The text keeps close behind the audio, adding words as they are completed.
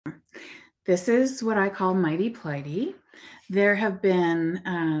This is what I call Mighty Plighty. There have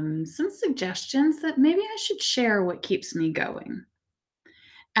been some suggestions that maybe I should share what keeps me going.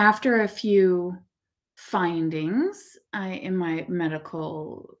 After a few findings in my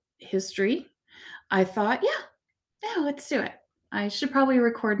medical history, I thought, yeah, let's do it. I should probably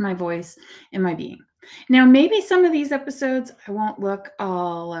record my voice and my being. Now, maybe some of these episodes I won't look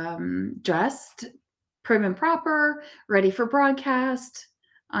all dressed, prim and proper, ready for broadcast,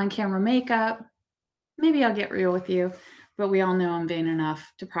 on camera makeup. Maybe I'll get real with you, but we all know I'm vain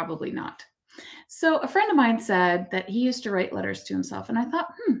enough to probably not. So a friend of mine said that he used to write letters to himself, and I thought,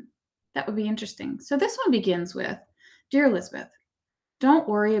 that would be interesting. So this one begins with, Dear Elizabeth, don't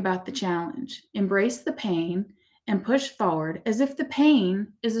worry about the challenge. Embrace the pain and push forward as if the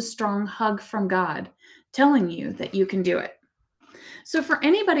pain is a strong hug from God telling you that you can do it. So for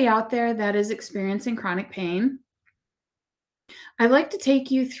anybody out there that is experiencing chronic pain, I'd like to take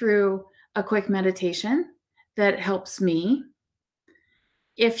you through a quick meditation that helps me.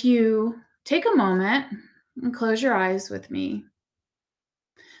 If you take a moment and close your eyes with me,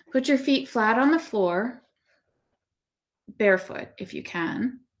 put your feet flat on the floor, barefoot if you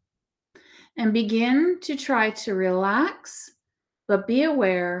can, and begin to try to relax, but be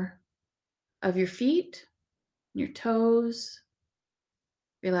aware of your feet, your toes.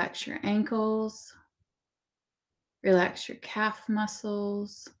 Relax your ankles, relax your calf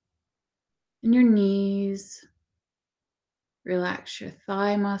muscles and your knees. Relax your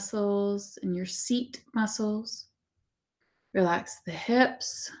thigh muscles and your seat muscles. Relax the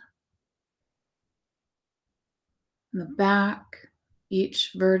hips, the back,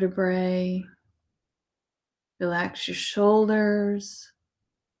 each vertebrae. Relax your shoulders,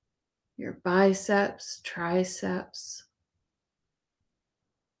 your biceps, triceps,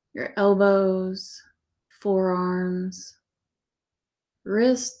 your elbows, forearms,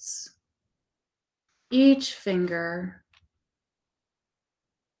 wrists, each finger.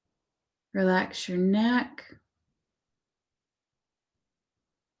 Relax your neck.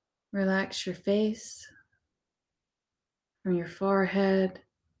 Relax your face from your forehead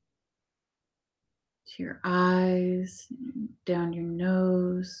to your eyes, down your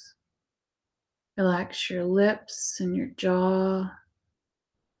nose. Relax your lips and your jaw,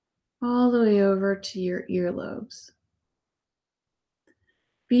 all the way over to your earlobes.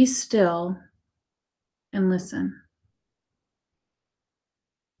 Be still and listen.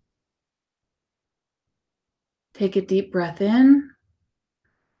 Take a deep breath in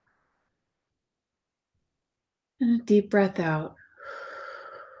and a deep breath out,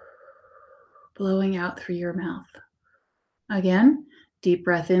 blowing out through your mouth. Again, deep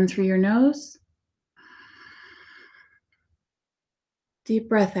breath in through your nose, deep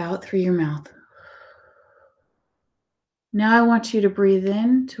breath out through your mouth. Now I want you to breathe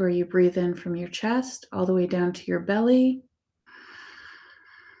in to where you breathe in from your chest all the way down to your belly.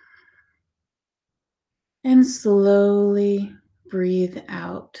 And slowly breathe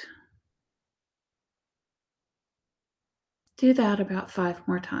out. Do that about 5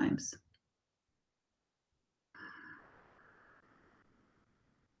 more times.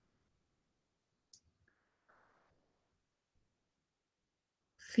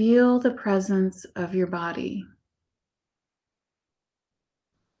 Feel the presence of your body.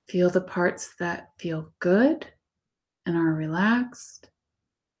 Feel the parts that feel good and are relaxed.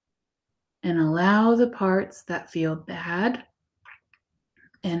 And allow the parts that feel bad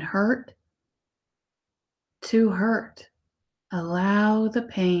and hurt to hurt. Allow the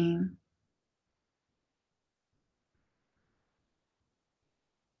pain.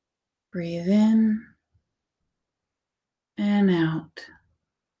 Breathe in and out.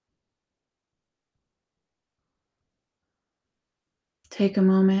 Take a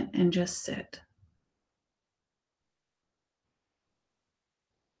moment and just sit.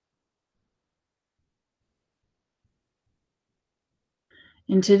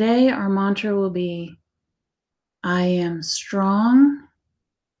 And today our mantra will be, I am strong.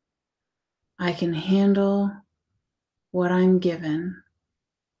 I can handle what I'm given.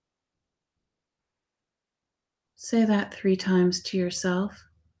 Say that 3 times to yourself.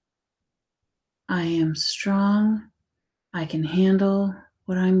 I am strong. I can handle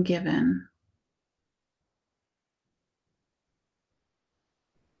what I'm given.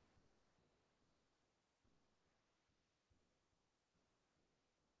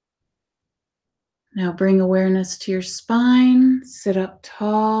 Now bring awareness to your spine. Sit up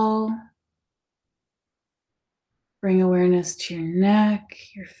tall. Bring awareness to your neck,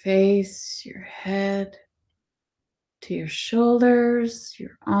 your face, your head, to your shoulders,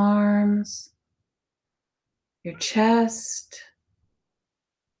 your arms, your chest,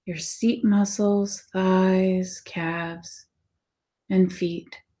 your seat muscles, thighs, calves, and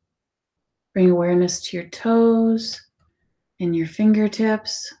feet. Bring awareness to your toes and your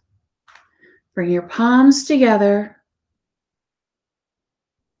fingertips. Bring your palms together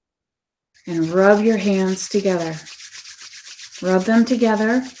and rub your hands together. Rub them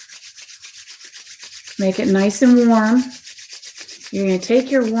together. Make it nice and warm. You're going to take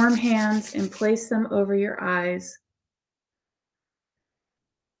your warm hands and place them over your eyes.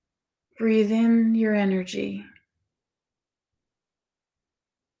 Breathe in your energy.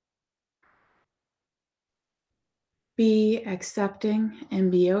 Be accepting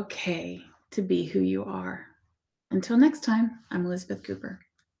and be okay to be who you are. Until next time, I'm Elizabeth Cooper.